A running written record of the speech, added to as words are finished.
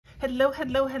Hello,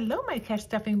 hello, hello, my cash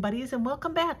stuffing buddies, and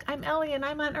welcome back. I'm Ellie and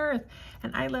I'm on Earth,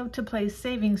 and I love to play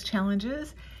savings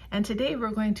challenges. And today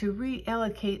we're going to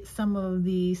reallocate some of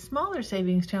the smaller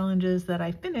savings challenges that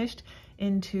I finished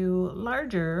into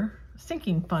larger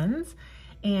sinking funds.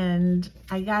 And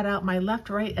I got out my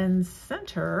left, right, and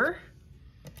center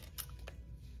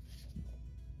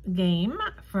game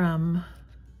from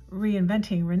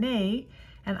Reinventing Renee.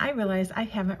 And I realized I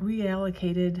haven't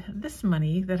reallocated this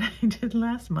money that I did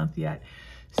last month yet.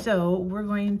 So we're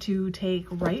going to take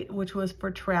right, which was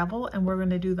for travel, and we're going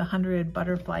to do the 100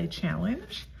 butterfly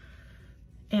challenge.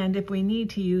 And if we need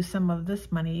to use some of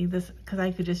this money, because I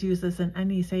could just use this in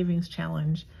any savings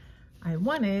challenge I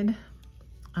wanted,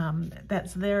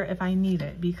 that's there if I need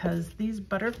it, because these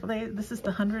butterfly, this is the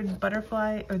 100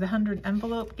 butterfly or the 100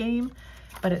 envelope game,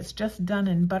 but it's just done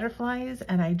in butterflies,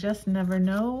 and I just never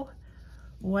know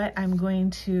what I'm going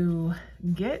to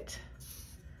get,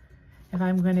 if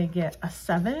I'm going to get a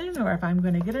 7 or if I'm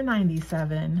going to get a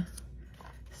 97.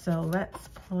 So let's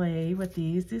play with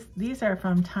these. These are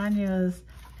from Tanya's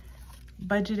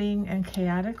Budgeting and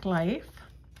Chaotic Life.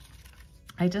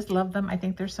 I just love them. I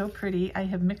think they're so pretty. I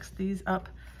have mixed these up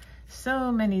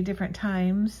so many different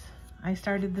times. I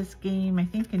started this game, I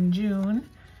think, in June.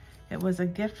 It was a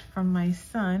gift from my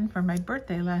son for my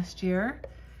birthday last year.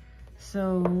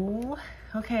 So,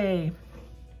 okay,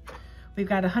 we've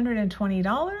got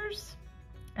 $120,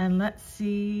 and let's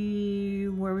see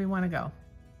where we want to go.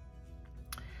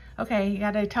 Okay, you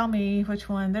gotta tell me which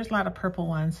one. There's a lot of purple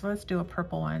ones, so let's do a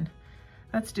purple one.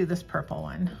 Let's do this purple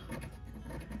one.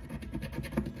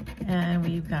 And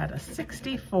we've got a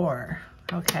 64.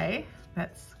 Okay,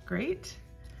 that's great.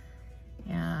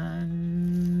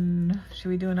 And should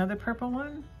we do another purple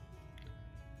one?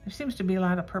 There seems to be a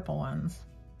lot of purple ones.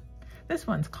 This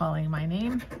one's calling my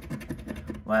name.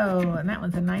 Whoa, and that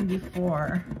one's a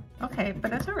 94. Okay,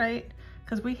 but that's all right,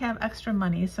 because we have extra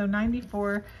money. So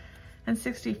 94 and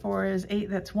 64 is 8,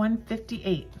 that's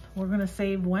 158. We're gonna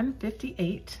save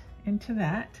 158 into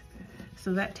that.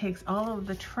 So that takes all of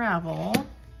the travel.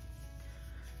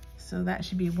 So that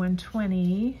should be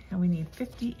 120, and we need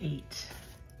 58.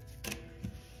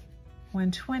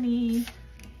 120.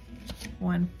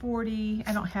 140.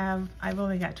 I've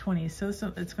only got 20, so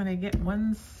it's going to get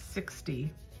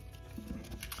 160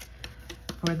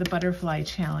 for the butterfly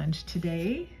challenge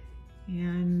today.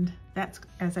 And that's,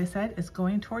 as I said, is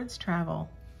going towards travel.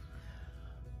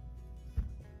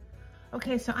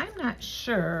 Okay, so I'm not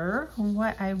sure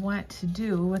what I want to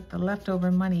do with the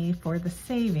leftover money for the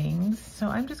savings, so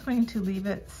I'm just going to leave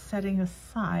it setting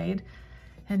aside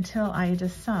until I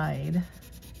decide.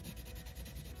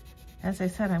 As I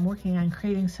said, I'm working on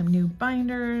creating some new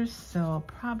binders, so I'll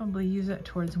probably use it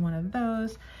towards one of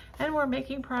those. And we're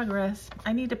making progress.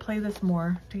 I need to play this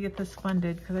more to get this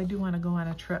funded, because I do want to go on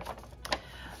a trip.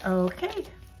 Okay,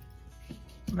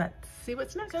 let's see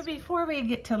what's next. So before we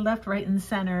get to left, right, and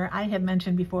center, I have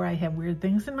mentioned before I have weird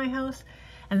things in my house,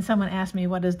 and someone asked me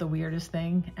what is the weirdest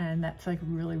thing, and that's like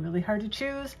really, really hard to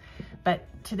choose. But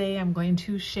today I'm going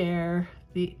to share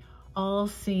the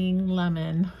all-seeing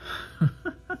lemon.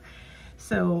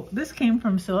 So this came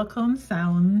from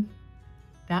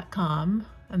siliconesound.com,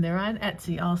 and they're on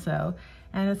Etsy also.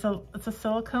 And it's a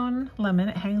silicone lemon.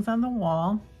 It hangs on the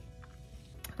wall.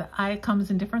 The eye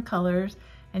comes in different colors,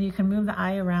 and you can move the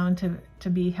eye around to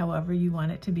be however you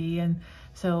want it to be. And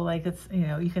so, like, it's, you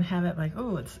know, you can have it like,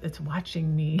 oh, it's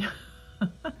watching me.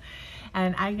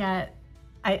 And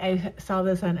I saw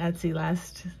this on Etsy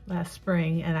last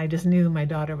spring, and I just knew my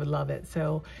daughter would love it.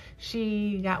 So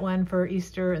she got one for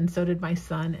Easter, and so did my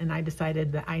son, and I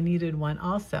decided that I needed one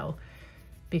also,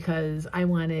 because I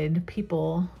wanted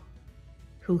people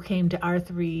who came to our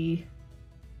 3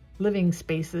 living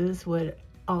spaces would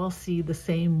all see the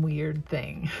same weird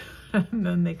thing. And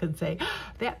then they could say,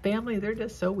 that family, they're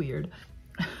just so weird.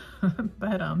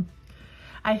 But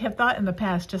I have thought in the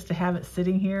past just to have it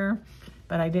sitting here,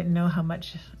 but I didn't know how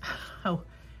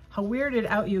weirded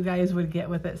out you guys would get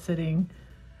with it sitting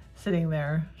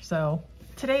there. So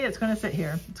today it's going to sit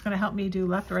here. It's going to help me do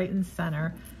left, right, and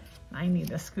center. I need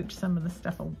to scooch some of the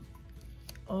stuff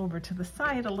over to the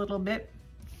side a little bit.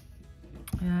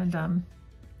 And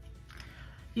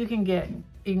you can get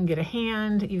a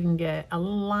hand, you can get a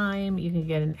lime, you can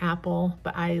get an apple,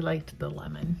 but I liked the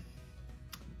lemon.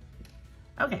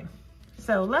 Okay.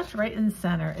 So left, right, and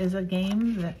center is a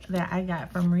game that I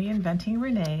got from Reinventing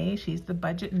Renee. She's the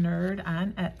budget nerd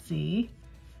on Etsy.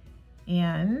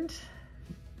 And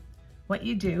what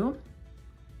you do,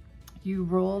 you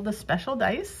roll the special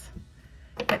dice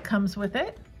that comes with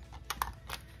it.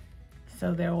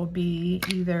 So there will be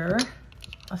either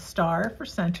a star for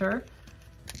center,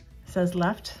 it says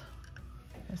left,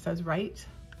 It says right.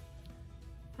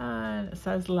 It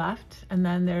says left, and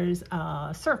then there's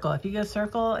a circle. If you go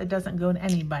circle, it doesn't go to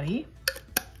anybody.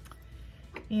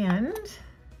 And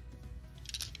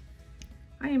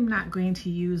I am not going to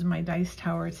use my dice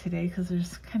tower today because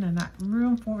there's kind of not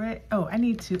room for it. Oh, I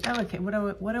need to allocate. What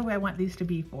do I want these to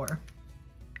be for?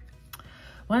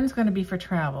 One's going to be for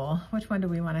travel. Which one do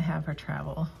we want to have for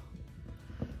travel?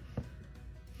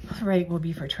 Right will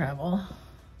be for travel.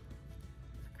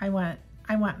 I want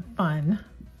fun.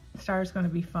 Star's going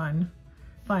to be fun.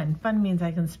 Fun means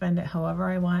I can spend it however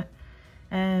I want.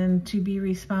 And to be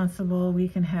responsible, we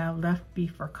can have left be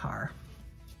for car.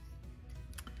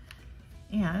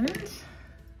 And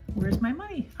where's my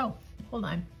money? Oh, hold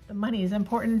on. The money is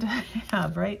important to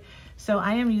have, right? So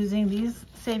I am using these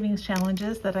savings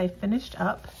challenges that I finished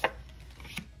up,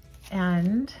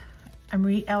 and I'm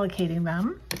reallocating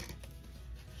them.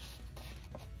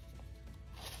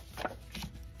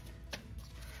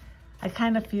 I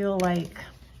kind of feel like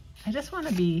I just want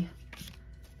to be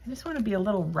a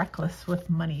little reckless with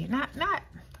money. Not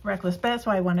reckless, but that's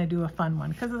why I want to do a fun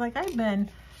one. Because like I've been,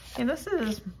 and this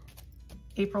is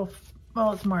April,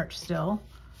 well, it's March still.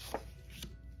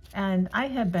 And I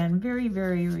have been very,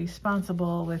 very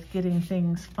responsible with getting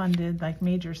things funded, like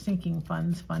major sinking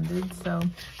funds funded. So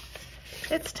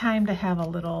it's time to have a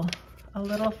little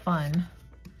fun.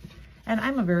 And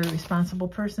I'm a very responsible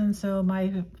person, so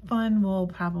my fun will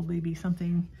probably be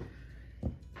something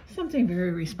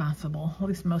very responsible, at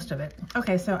least most of it.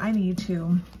 Okay, so I need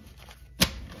to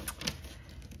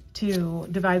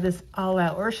divide this all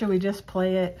out, or should we just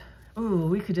play it? Ooh,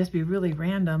 we could just be really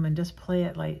random and just play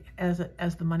it like as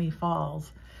the money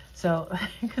falls. So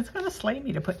it's gonna slay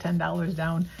me to put $10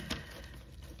 down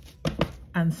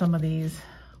on some of these.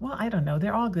 Well, I don't know,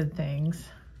 they're all good things.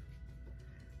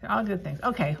 They're all good things.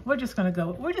 Okay, we're just gonna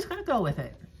go with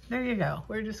it. There you go.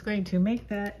 We're just going to make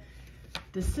that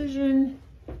decision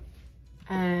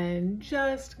and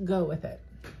just go with it.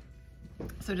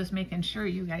 So just making sure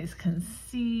you guys can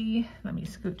see. Let me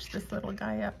scooch this little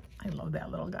guy up. I love that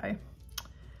little guy.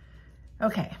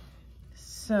 Okay,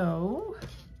 so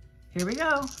here we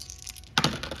go.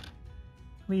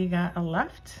 We got a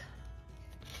left.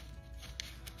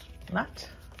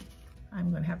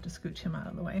 I'm gonna have to scooch him out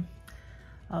of the way.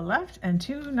 A left and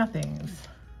 2 nothings.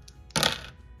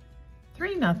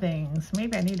 3 nothings.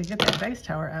 Maybe I need to get that dice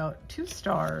tower out. 2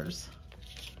 stars.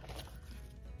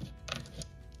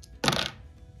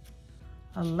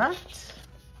 A left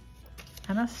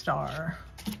and a star.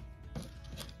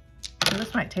 So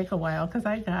this might take a while because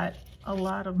I got a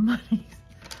lot of money.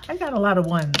 I got a lot of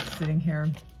ones sitting here.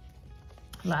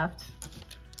 Left.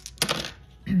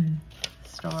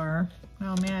 Star.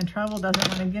 Oh man, travel doesn't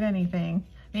want to get anything.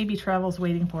 Maybe travel's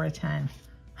waiting for a 10.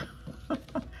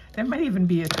 There might even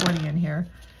be a 20 in here.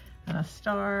 And a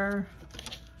star.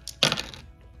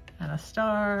 And a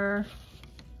star.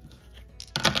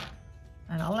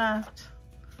 And a left.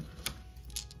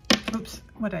 Oops,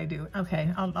 what'd I do?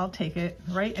 Okay, I'll take it.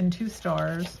 Right and 2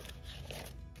 stars.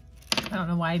 I don't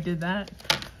know why I did that.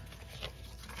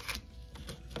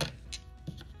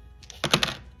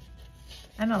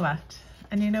 And a left.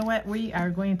 And you know what? We are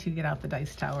going to get out the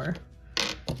dice tower.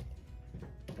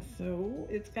 So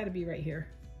it's got to be right here.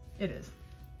 It is.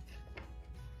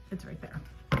 It's right there.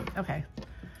 Okay.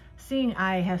 Seeing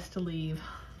eye has to leave.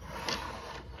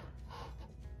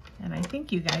 And I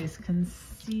think you guys can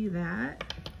see that.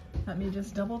 Let me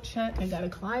just double check. I got to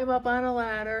climb up on a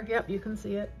ladder. Yep, you can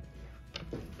see it.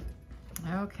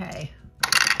 Okay.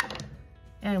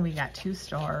 And we got 2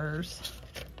 stars.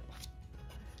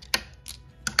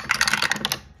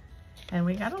 And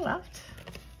we got a left.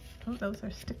 Oh, those are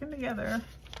sticking together.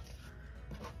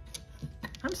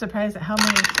 I'm surprised at how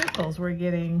many circles we're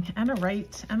getting, and a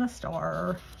right and a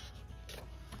star.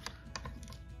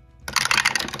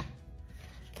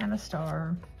 And a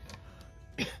star.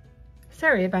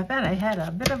 Sorry about that, I had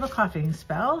a bit of a coughing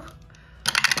spell.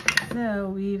 So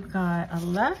we've got a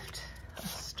left, a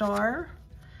star,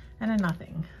 and a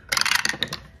nothing.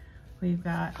 We've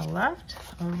got a left,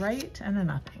 a right, and a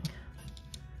nothing.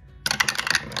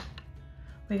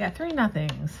 We got 3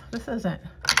 nothings. This isn't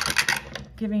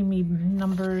giving me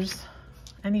numbers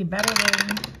any better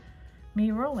than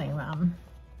me rolling them.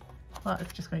 Well,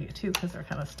 it's just going to get 2 because they're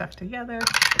kind of stuck together.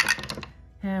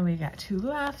 And we got 2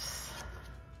 lefts.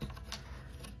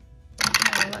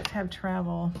 Oh, let's have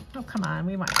travel. Oh, come on,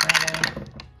 we want travel.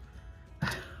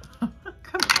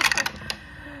 Come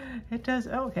on. It does,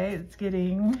 okay, it's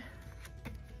getting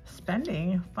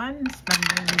spending, fun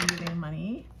spending, and getting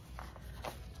money.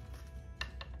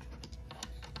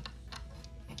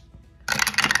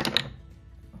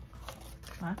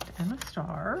 Left and a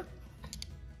star.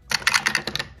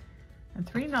 and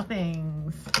 3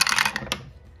 nothings.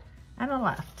 And a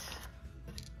left.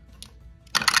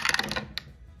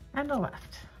 And a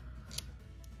left.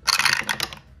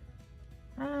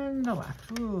 And a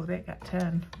left. Ooh, they got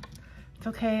 10. It's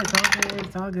okay, it's all good,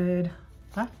 it's all good.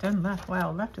 Left and left.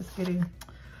 Wow, left is getting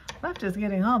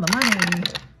all the money.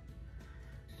 It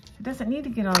doesn't need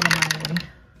to get all the money.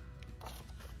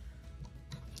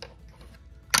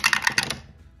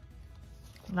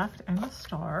 Left and a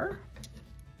star.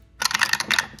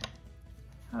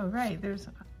 Oh, right, there's,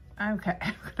 okay,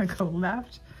 I'm gonna go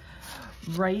left,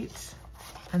 right,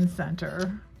 and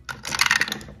center.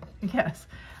 Yes,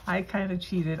 I kind of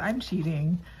cheated. I'm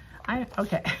cheating.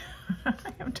 Okay,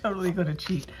 I'm totally gonna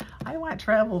cheat. I want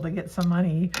travel to get some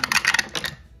money.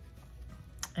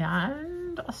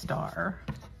 And a star.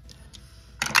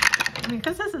 I mean,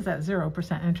 because this is at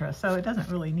 0% interest, so it doesn't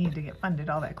really need to get funded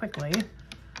all that quickly.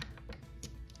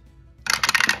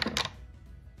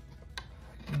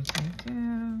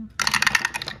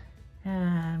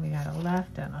 And we got a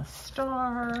left and a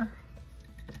star.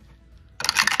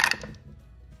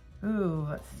 Ooh,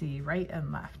 let's see, right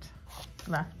and left.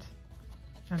 Left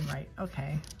and right.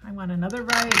 Okay, I want another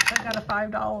right. I got a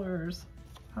 $5.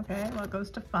 Okay, well, it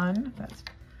goes to fun. That's,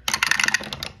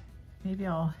 maybe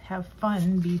I'll have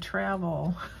fun be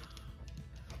travel.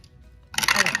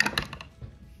 Okay.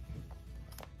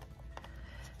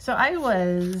 So I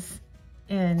was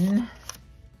in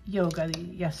yoga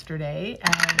yesterday,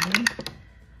 and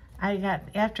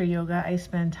after yoga, I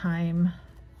spend time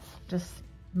just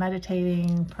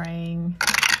meditating, praying,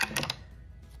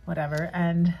 whatever.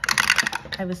 And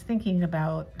I was thinking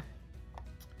about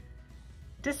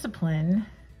discipline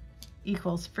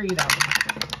equals freedom.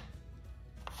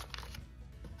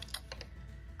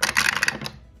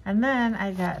 And then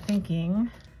I got thinking,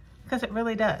 because it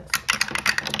really does.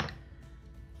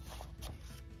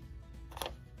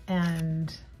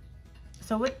 And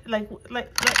so let's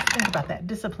think about that,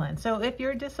 discipline. So if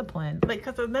you're disciplined,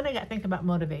 because then I got to think about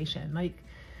motivation. Like,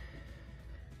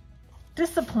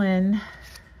 discipline,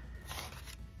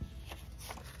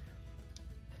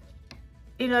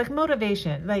 like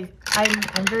motivation, like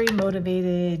I'm very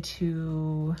motivated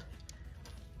to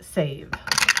save.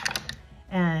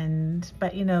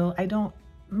 But I don't,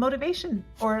 motivation,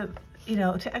 or,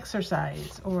 to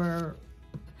exercise, or,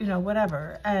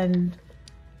 whatever. And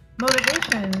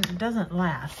motivation doesn't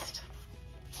last.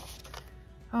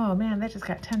 Oh man, that just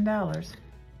got $10.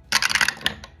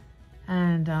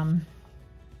 And,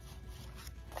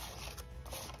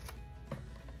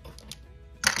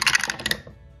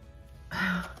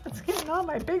 it's getting all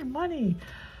my big money.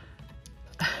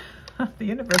 The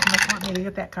universe must want me to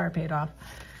get that car paid off.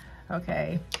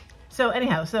 Okay. So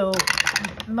anyhow, so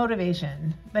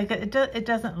motivation, like it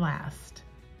doesn't last.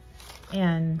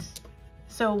 And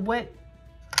so what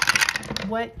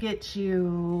keeps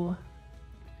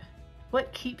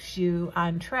you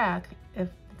on track if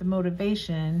the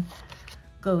motivation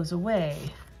goes away?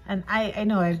 And I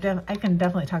know I can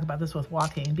definitely talk about this with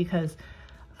walking, because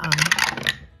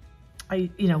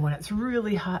when it's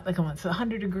really hot, like when it's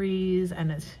 100 degrees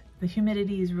and the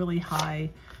humidity is really high,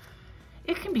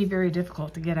 it can be very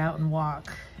difficult to get out and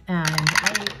walk. And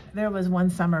there was one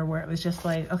summer where it was just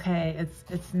like, okay,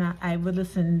 it's not, I would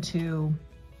listen to,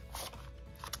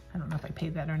 I don't know if I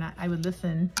paid that or not, I would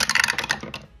listen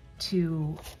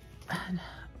to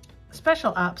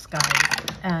special ops guys,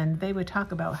 and they would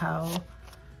talk about how,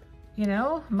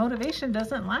 motivation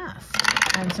doesn't last.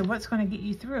 And so what's going to get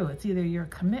you through? It's either your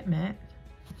commitment.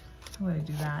 I'm going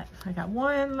to do that. I got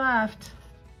 1 left.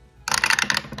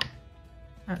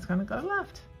 That's going to go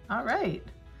left. All right.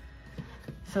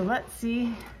 So let's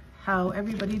see how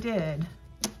everybody did.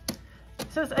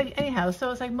 So it's like, anyhow,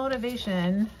 so it's like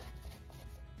motivation,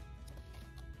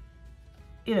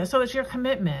 so it's your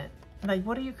commitment. Like,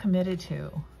 what are you committed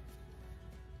to?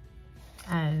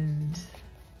 And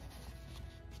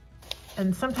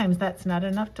sometimes that's not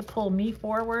enough to pull me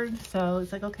forward. So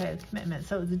it's like, okay, it's commitment.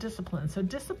 So it's discipline. So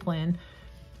discipline,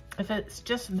 if it's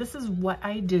just, this is what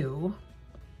I do,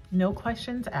 no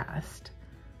questions asked,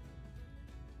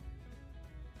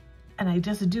 and I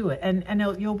just do it, and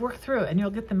you'll work through it, and you'll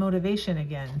get the motivation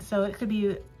again. So it could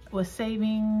be with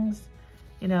savings,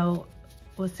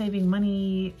 with saving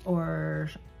money, or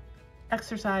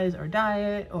exercise, or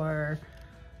diet, or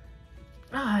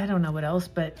I don't know what else,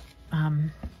 but I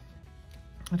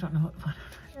don't know what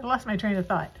I lost my train of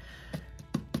thought.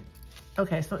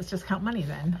 Okay, so let's just count money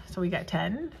then. So we got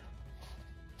 10,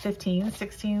 15,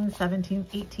 16, 17,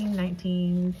 18,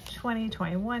 19, 20,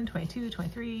 21, 22,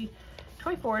 23,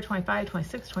 24, 25,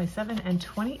 26, 27, and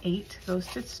 28 goes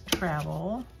to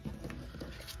travel.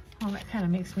 Well, that kind of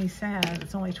makes me sad.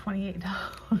 It's only $28.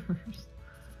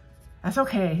 That's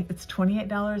okay. It's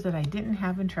 $28 that I didn't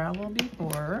have in travel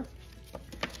before.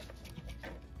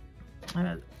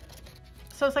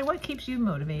 So it's like, what keeps you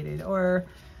motivated? Or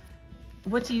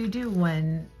what do you do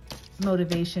when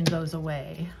motivation goes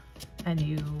away and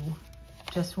you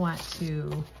just want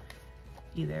to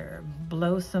either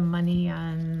blow some money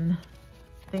on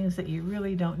things that you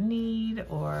really don't need,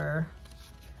 or,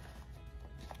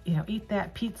 you know, eat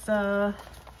that pizza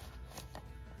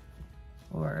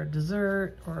or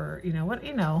dessert, or, you know, what,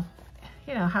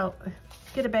 how,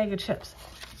 get a bag of chips.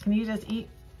 Can you just eat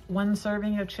one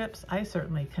serving of chips? I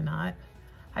certainly cannot.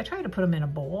 I try to put them in a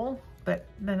bowl, but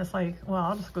then it's like, well,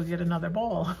 I'll just go get another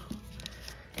bowl.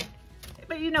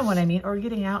 But you know what I mean, or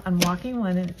getting out and walking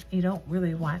when you don't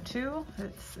really want to.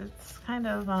 It's kind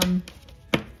of,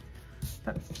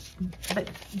 but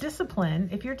discipline,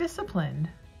 if you are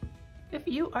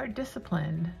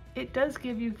disciplined, it does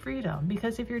give you freedom,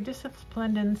 because if you're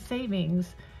disciplined in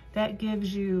savings, that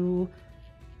gives you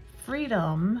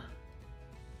freedom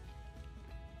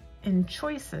in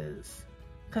choices,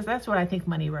 because that's what I think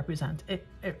money represents. It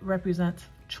represents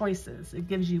choices. It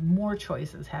gives you more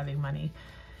choices having money.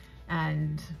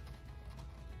 And,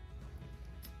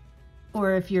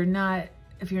 or if you're not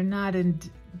in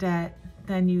debt,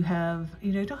 then you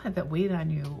don't have that weight on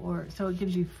you, or so it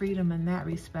gives you freedom in that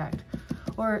respect.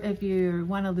 Or if you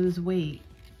want to lose weight,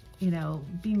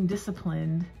 being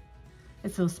disciplined,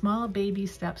 it's those small baby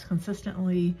steps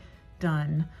consistently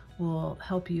done will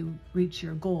help you reach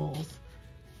your goals.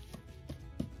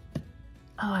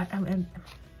 Oh, I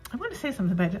want to say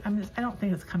something, but I don't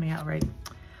think it's coming out right.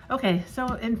 Okay,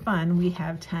 so in fun, we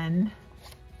have 10,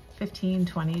 15,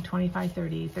 20, 25,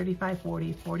 30, 35,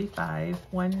 40, 45,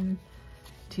 1,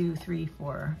 2, 3,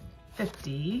 4,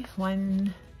 50,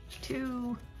 1,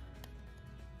 2,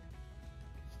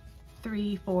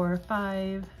 3, 4,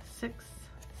 5, 6,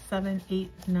 7,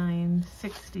 8, 9,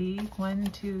 60, 1,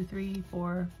 2, 3,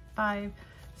 4, 5,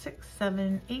 6,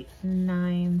 7, 8,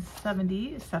 9,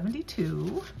 70,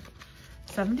 72,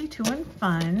 72 in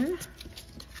fun.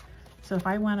 So if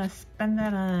I want to spend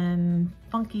that on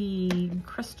funky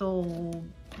crystal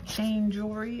chain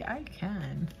jewelry, I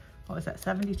can. What was that,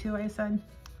 72 I said?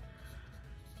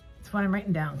 That's what I'm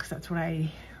writing down, because that's what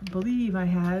I believe I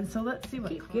had. So let's see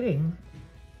what I keep getting.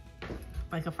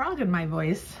 Like a frog in my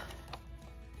voice.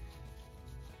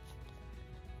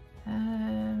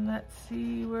 And let's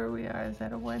see where we are. Is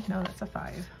that a 1? No, that's a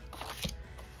 5.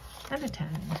 And a 10.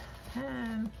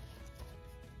 And look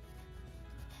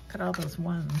at all those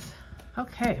 1s.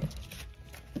 Okay.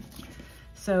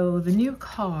 So the new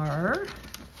car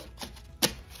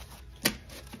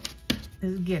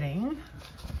is getting,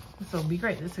 this will be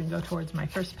great. This can go towards my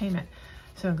first payment.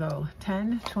 So I'll go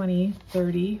 10, 20,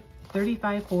 30,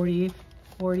 35, 40,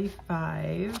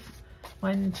 45,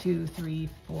 1, 2, 3,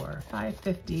 4, 5,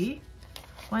 50,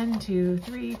 1, 2,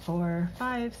 3, 4,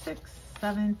 5, 6,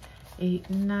 7, 8,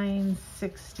 9,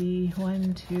 60,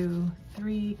 1, 2,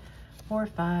 3, 4,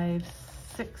 5,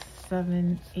 6,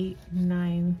 7, 8,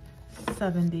 9,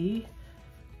 70,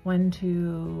 1,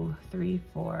 2, 3,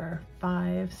 4,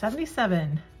 5,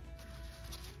 77.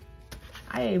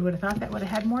 I would have thought that would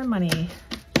have had more money,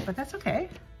 but that's okay.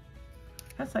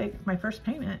 That's like my first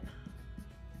payment.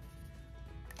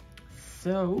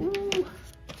 So,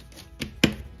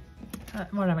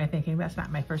 what am I thinking? That's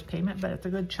not my first payment, but it's a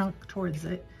good chunk towards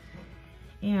it.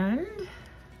 And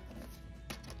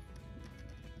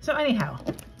so anyhow,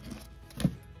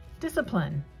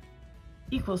 discipline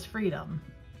equals freedom.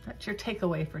 That's your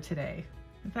takeaway for today.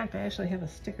 In fact, I actually have a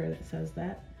sticker that says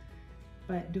that,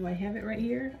 but do I have it right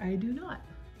here? I do not.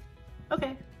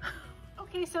 Okay.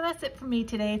 Okay, so that's it for me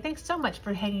today. Thanks so much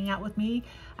for hanging out with me.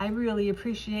 I really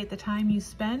appreciate the time you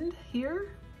spend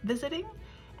here visiting,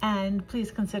 and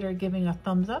please consider giving a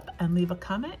thumbs up and leave a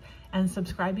comment and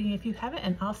subscribing if you haven't,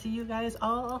 and I'll see you guys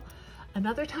all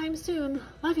another time soon.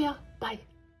 Love ya. Bye.